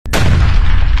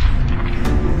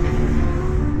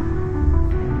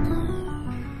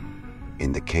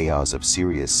chaos of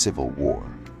Syria's civil war,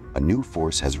 a new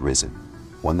force has risen,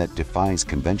 one that defies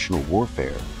conventional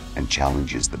warfare and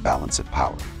challenges the balance of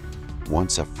power.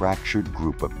 Once a fractured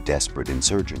group of desperate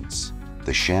insurgents,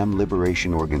 the sham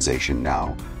liberation organization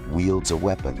now wields a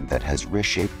weapon that has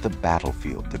reshaped the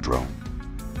battlefield, the drone.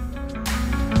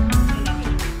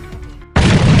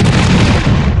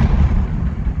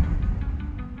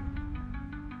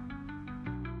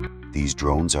 These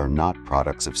drones are not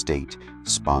products of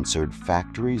state-sponsored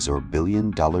factories or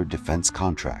billion-dollar defense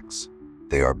contracts.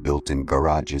 They are built in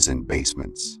garages and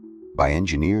basements by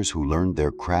engineers who learned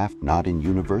their craft not in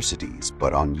universities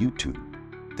but on YouTube.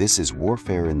 This is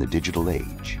warfare in the digital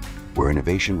age, where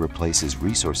innovation replaces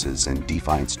resources and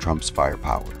defiance trumps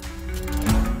firepower.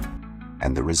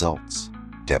 And the results?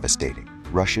 Devastating.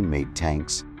 Russian-made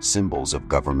tanks, symbols of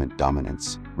government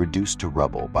dominance, reduced to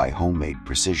rubble by homemade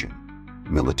precision.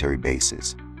 Military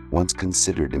bases, once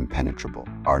considered impenetrable,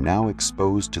 are now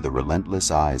exposed to the relentless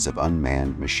eyes of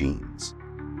unmanned machines.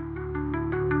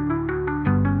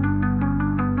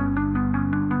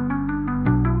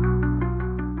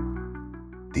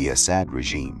 The Assad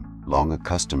regime, long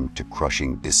accustomed to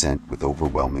crushing dissent with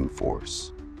overwhelming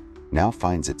force, now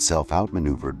finds itself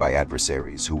outmaneuvered by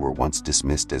adversaries who were once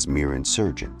dismissed as mere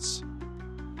insurgents.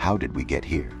 How did we get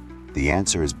here? The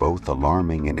answer is both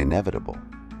alarming and inevitable.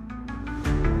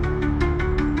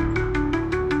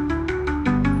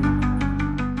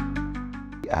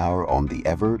 On the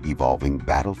ever-evolving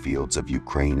battlefields of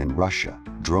Ukraine and Russia,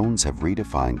 drones have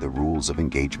redefined the rules of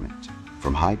engagement.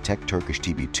 From high-tech Turkish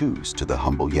TB2s to the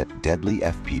humble yet deadly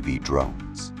FPV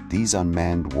drones, these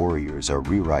unmanned warriors are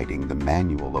rewriting the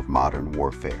manual of modern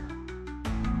warfare.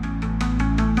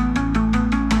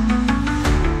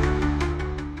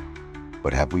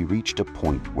 But have we reached a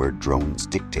point where drones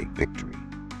dictate victory?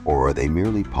 Or are they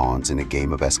merely pawns in a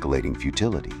game of escalating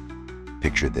futility?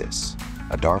 Picture this.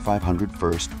 A Dar 500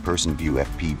 first-person view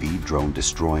FPV drone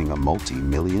destroying a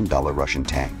multi-million-dollar Russian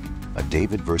tank. A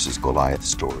David versus Goliath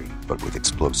story, but with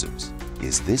explosives.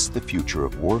 Is this the future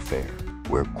of warfare,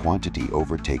 where quantity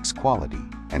overtakes quality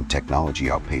and technology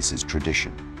outpaces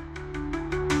tradition?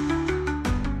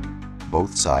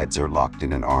 Both sides are locked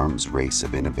in an arms race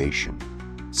of innovation,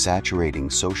 saturating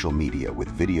social media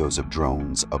with videos of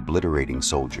drones obliterating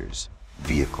soldiers,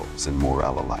 vehicles, and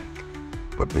morale alike.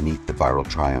 But beneath the viral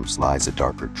triumphs lies a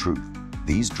darker truth.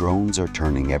 These drones are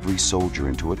turning every soldier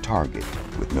into a target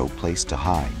with no place to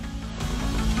hide.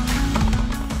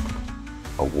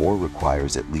 A war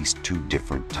requires at least two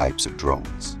different types of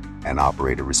drones. An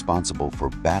operator responsible for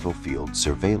battlefield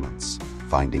surveillance,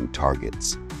 finding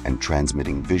targets, and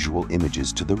transmitting visual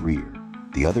images to the rear.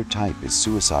 The other type is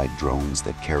suicide drones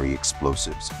that carry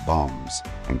explosives, bombs,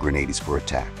 and grenades for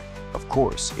attack. Of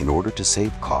course, in order to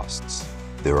save costs,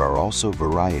 there are also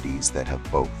varieties that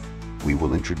have both. We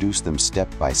will introduce them step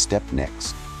by step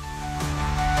next.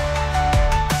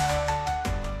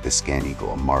 The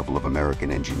ScanEagle, a marvel of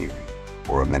American engineering,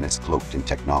 or a menace cloaked in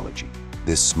technology.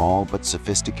 This small but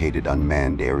sophisticated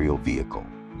unmanned aerial vehicle,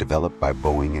 developed by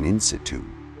Boeing and in situ,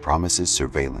 promises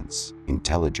surveillance,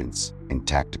 intelligence, and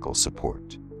tactical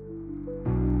support.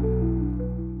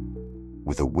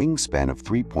 With a wingspan of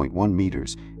 3.1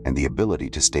 meters and the ability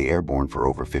to stay airborne for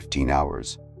over 15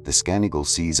 hours, the ScanEagle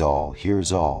sees all,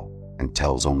 hears all, and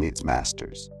tells only its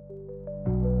masters.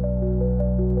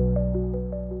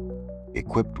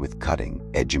 Equipped with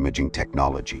cutting-edge imaging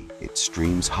technology, it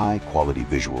streams high-quality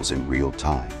visuals in real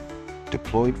time.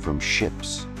 Deployed from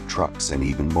ships, trucks, and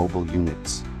even mobile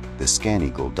units, the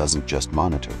ScanEagle doesn't just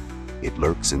monitor, it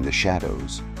lurks in the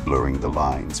shadows, blurring the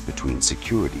lines between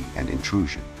security and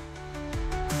intrusion.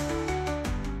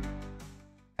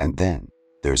 And then,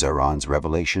 there's Iran's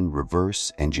revelation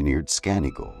reverse-engineered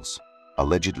ScanEagles,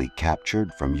 allegedly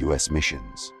captured from US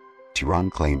missions. Tehran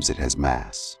claims it has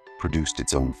mass-produced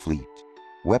its own fleet,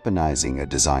 weaponizing a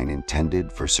design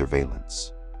intended for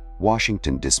surveillance.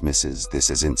 Washington dismisses this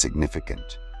as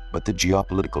insignificant, but the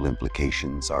geopolitical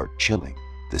implications are chilling.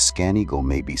 The ScanEagle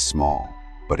may be small,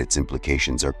 but its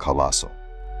implications are colossal.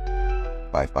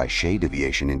 By Shade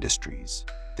Aviation Industries.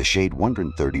 The Shade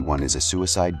 131 is a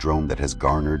suicide drone that has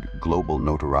garnered global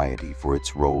notoriety for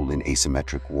its role in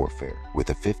asymmetric warfare, with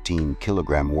a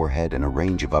 15-kilogram warhead and a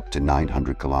range of up to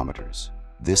 900 kilometers.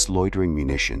 This loitering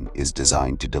munition is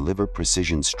designed to deliver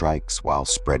precision strikes while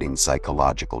spreading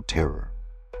psychological terror.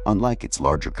 Unlike its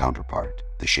larger counterpart,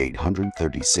 the Shade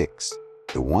 136,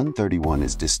 the 131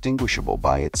 is distinguishable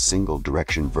by its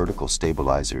single-direction vertical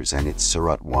stabilizers and its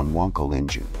Surat 1 Wankel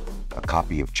engine, a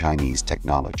copy of Chinese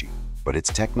technology. But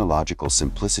its technological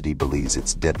simplicity belies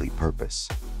its deadly purpose.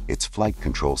 Its flight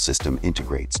control system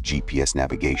integrates GPS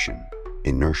navigation,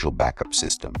 inertial backup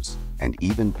systems, and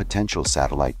even potential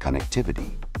satellite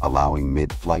connectivity, allowing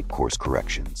mid-flight course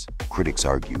corrections. Critics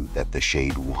argue that the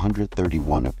Shade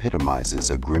 131 epitomizes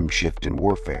a grim shift in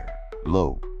warfare.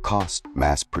 Low-cost,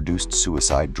 mass-produced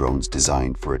suicide drones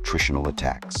designed for attritional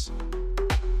attacks.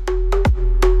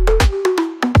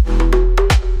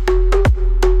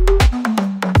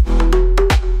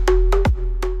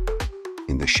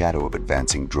 In the shadow of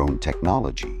advancing drone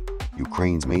technology,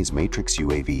 Ukraine's Maze Matrix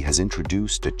UAV has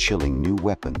introduced a chilling new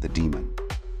weapon, the Demon.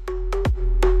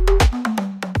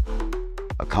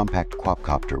 A compact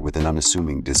quadcopter with an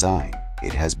unassuming design,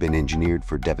 it has been engineered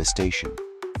for devastation.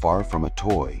 Far from a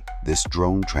toy, this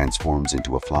drone transforms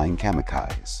into a flying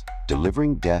kamikaze,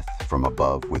 delivering death from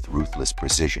above with ruthless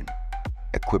precision.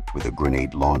 Equipped with a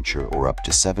grenade launcher or up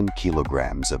to 7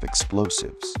 kilograms of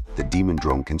explosives, the Demon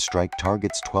drone can strike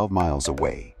targets 12 miles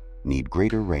away, need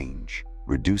greater range,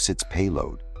 reduce its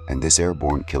payload, and this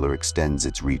airborne killer extends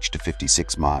its reach to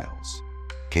 56 miles.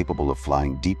 Capable of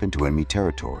flying deep into enemy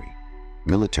territory,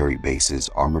 military bases,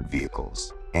 armored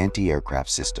vehicles, anti-aircraft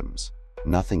systems,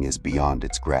 nothing is beyond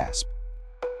its grasp.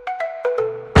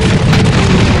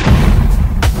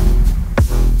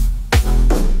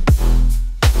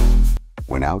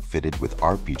 When outfitted with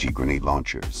RPG grenade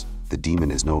launchers, the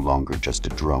Demon is no longer just a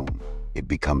drone, it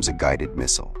becomes a guided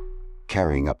missile.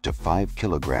 Carrying up to 5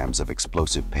 kilograms of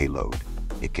explosive payload,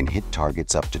 it can hit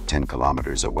targets up to 10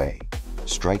 kilometers away,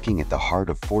 striking at the heart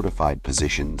of fortified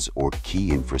positions or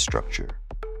key infrastructure.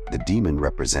 The Demon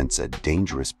represents a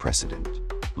dangerous precedent,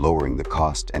 lowering the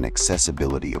cost and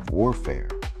accessibility of warfare.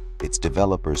 Its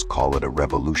developers call it a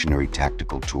revolutionary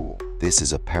tactical tool. This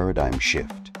is a paradigm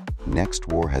shift. Next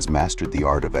war has mastered the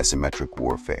art of asymmetric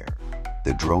warfare.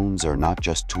 The drones are not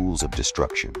just tools of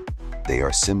destruction. They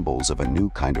are symbols of a new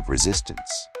kind of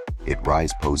resistance. It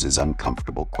poses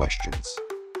uncomfortable questions.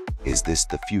 Is this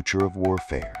the future of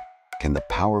warfare? Can the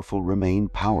powerful remain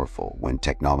powerful when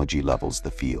technology levels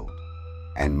the field?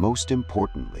 And most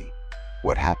importantly,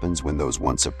 what happens when those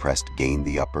once oppressed gain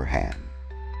the upper hand?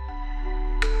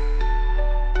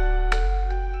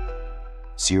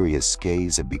 Syria's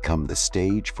skies have become the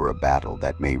stage for a battle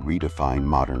that may redefine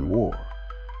modern war.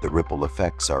 The ripple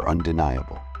effects are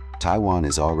undeniable. Taiwan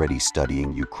is already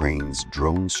studying Ukraine's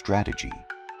drone strategy,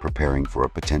 preparing for a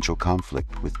potential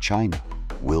conflict with China.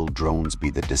 Will drones be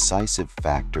the decisive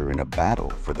factor in a battle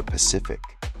for the Pacific,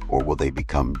 or will they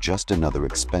become just another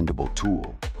expendable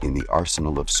tool in the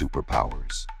arsenal of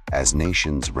superpowers? As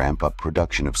nations ramp up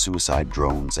production of suicide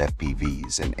drones,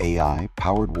 FPVs, and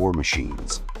AI-powered war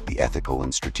machines, the ethical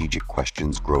and strategic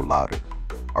questions grow louder.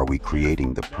 Are we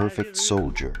creating the perfect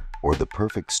soldier or the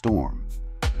perfect storm?